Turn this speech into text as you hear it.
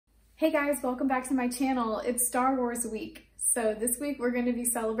Hey guys, welcome back to my channel. It's Star Wars week. So this week we're going to be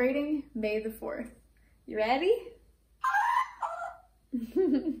celebrating May the 4th. You ready?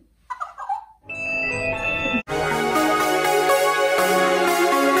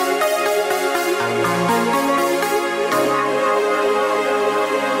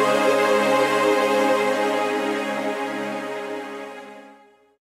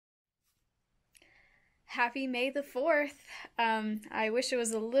 Happy May the 4th. I wish it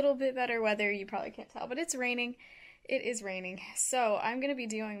was a little bit better weather. You probably can't tell, but it's raining. It is raining. So I'm going to be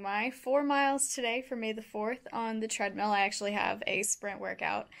doing my 4 miles today for May the 4th on the treadmill. I actually have a sprint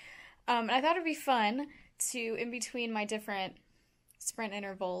workout. And I thought it'd be fun to, in between my different sprint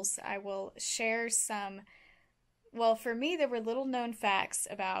intervals, I will share some, well, for me, there were little known facts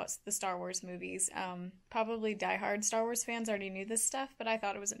about the Star Wars movies. Probably diehard Star Wars fans already knew this stuff, but I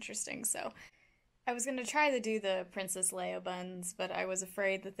thought it was interesting, so I was going to try to do the Princess Leia buns, but I was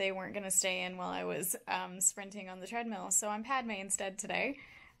afraid that they weren't going to stay in while I was sprinting on the treadmill, so I'm Padme instead today.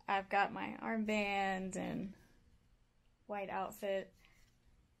 I've got my armband and white outfit.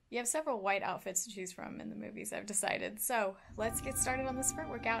 You have several white outfits to choose from in the movies, I've decided. So let's get started on the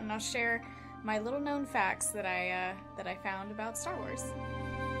sprint workout, and I'll share my little known facts that I found about Star Wars.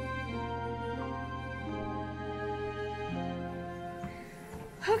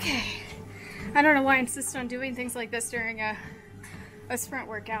 Okay. I don't know why I insist on doing things like this during a sprint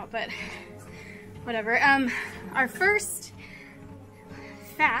workout, but whatever. Our first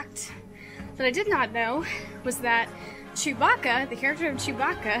fact that I did not know was that Chewbacca, the character of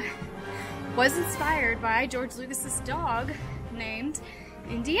Chewbacca, was inspired by George Lucas's dog named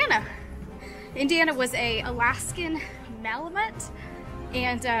Indiana. Indiana was an Alaskan Malamute,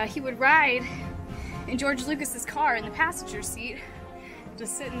 and he would ride in George Lucas's car in the passenger seat,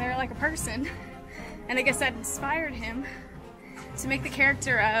 just sitting there like a person, and I guess that inspired him to make the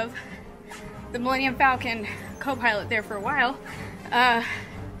character of the Millennium Falcon co-pilot there for a while,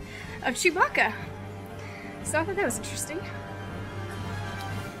 of Chewbacca. So I thought that was interesting.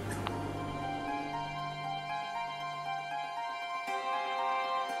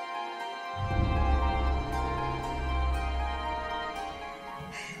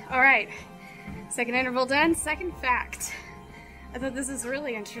 Alright, second interval done, second fact. I thought this is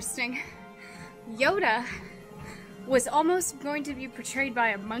really interesting. Yoda was almost going to be portrayed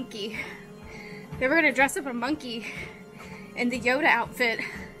by a monkey. They were going to dress up a monkey in the Yoda outfit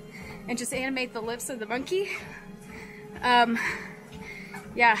and just animate the lips of the monkey. Yeah,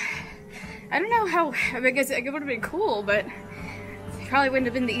 I don't know how, I guess it would have been cool, but it probably wouldn't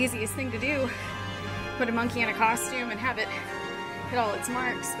have been the easiest thing to do. Put a monkey in a costume and have it hit all its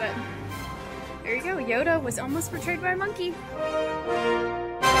marks, but there you go, Yoda was almost portrayed by a monkey.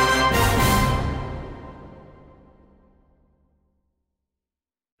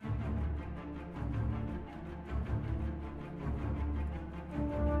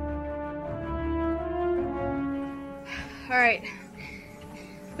 Alright,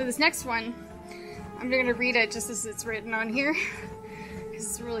 for this next one, I'm going to read it just as it's written on here, because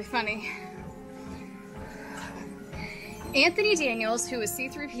it's really funny. Anthony Daniels, who was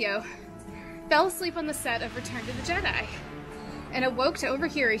C-3PO, fell asleep on the set of Return to the Jedi and awoke to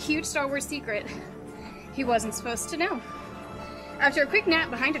overhear a huge Star Wars secret he wasn't supposed to know. After a quick nap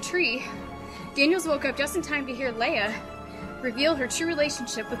behind a tree, Daniels woke up just in time to hear Leia reveal her true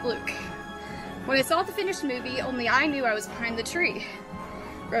relationship with Luke. When I saw the finished movie, only I knew I was behind the tree,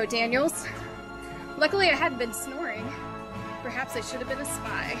 wrote Daniels. Luckily I hadn't been snoring. Perhaps I should have been a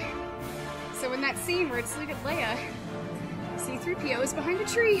spy. So in that scene where it's Luke and Leia, C-3PO is behind a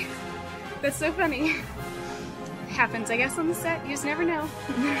tree. That's so funny. Happens, I guess, on the set. You just never know.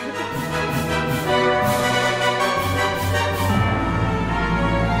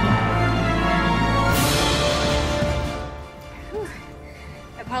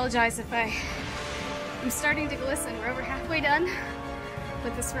 I apologize if I'm starting to glisten. We're over halfway done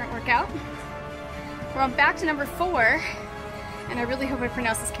with the sprint workout. We're on back to number 4, and I really hope I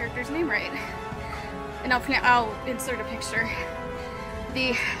pronounce this character's name right. And I'll insert a picture.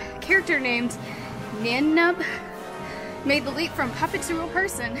 The character named Ninub made the leap from puppet to real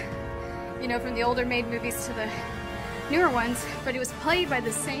person, you know, from the older made movies to the newer ones, but it was played by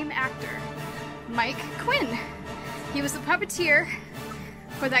the same actor, Mike Quinn. He was the puppeteer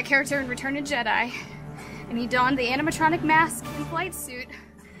for that character in Return of Jedi, and he donned the animatronic mask and flight suit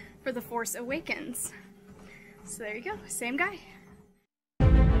for The Force Awakens. So there you go, same guy.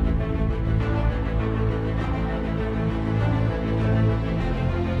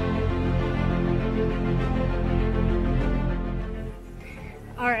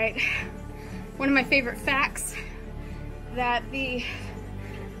 Alright, one of my favorite facts, that the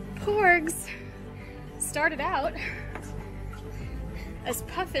porgs started out as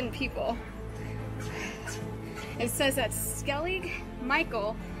puffin people. It says that Skellig,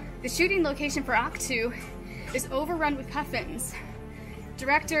 Michael, the shooting location for Act 2, is overrun with puffins.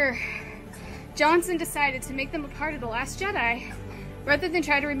 Director Johnson decided to make them a part of The Last Jedi rather than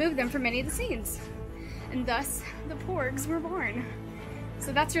try to remove them from many of the scenes. And thus, the porgs were born.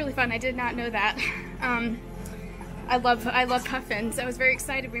 So that's really fun. I did not know that. I love puffins. I was very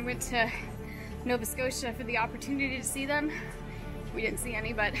excited. We went to Nova Scotia for the opportunity to see them. We didn't see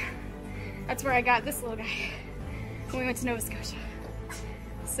any, but that's where I got this little guy when we went to Nova Scotia.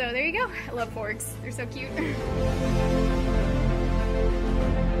 So there you go. I love porgs. They're so cute.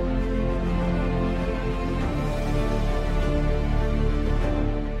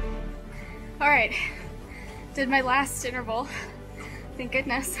 All right, did my last interval. Thank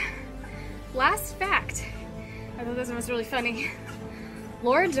goodness. Last fact. I thought this one was really funny.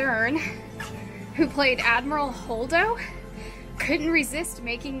 Laura Dern, who played Admiral Holdo, couldn't resist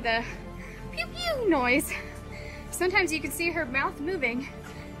making the pew pew noise. Sometimes you can see her mouth moving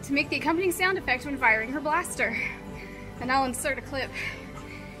to make the accompanying sound effect when firing her blaster. And I'll insert a clip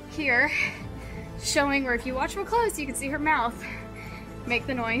here showing where if you watch real close, you can see her mouth make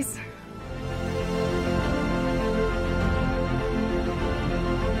the noise.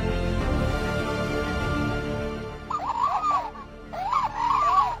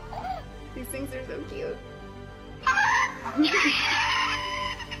 These things are so cute.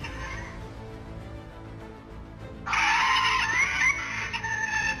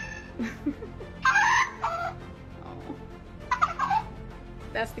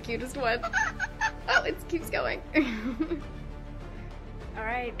 That's the cutest one. Oh, it keeps going.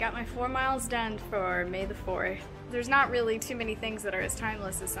 Alright, got my 4 miles done for May the 4th. There's not really too many things that are as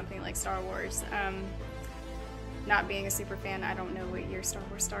timeless as something like Star Wars. Not being a super fan, I don't know what year Star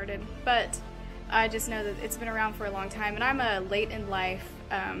Wars started, but I just know that it's been around for a long time, and I'm a late in life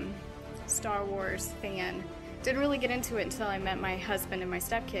Star Wars fan. Didn't really get into it until I met my husband and my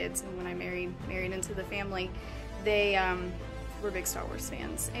stepkids, and when I married into the family, they were big Star Wars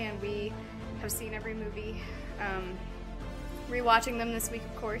fans, and we have seen every movie. Rewatching them this week,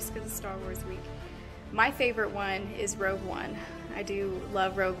 of course, because it's Star Wars week. My favorite one is Rogue One. I do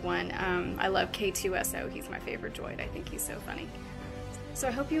love Rogue One. I love K2SO. He's my favorite droid. I think he's so funny. So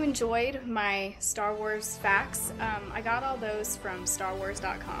I hope you enjoyed my Star Wars facts. I got all those from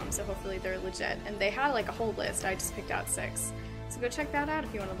starwars.com, so hopefully they're legit. And they had like a whole list. I just picked out 6. So go check that out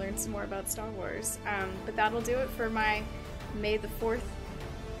if you want to learn some more about Star Wars. But that'll do it for my May the 4th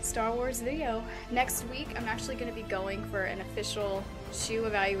Star Wars video. Next week, I'm actually going to be going for an official shoe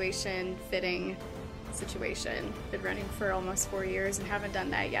evaluation fitting situation. Been running for almost 4 years and haven't done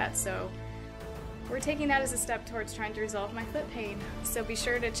that yet, so we're taking that as a step towards trying to resolve my foot pain. So be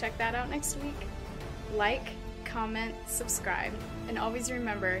sure to check that out next week. Like, comment, subscribe, and always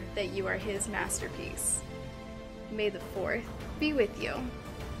remember that you are his masterpiece. May the 4th be with you.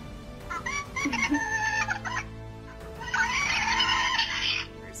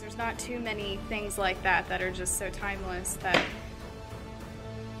 There's not too many things like that that are just so timeless that...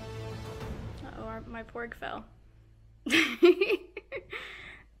 Uh-oh, my porg fell.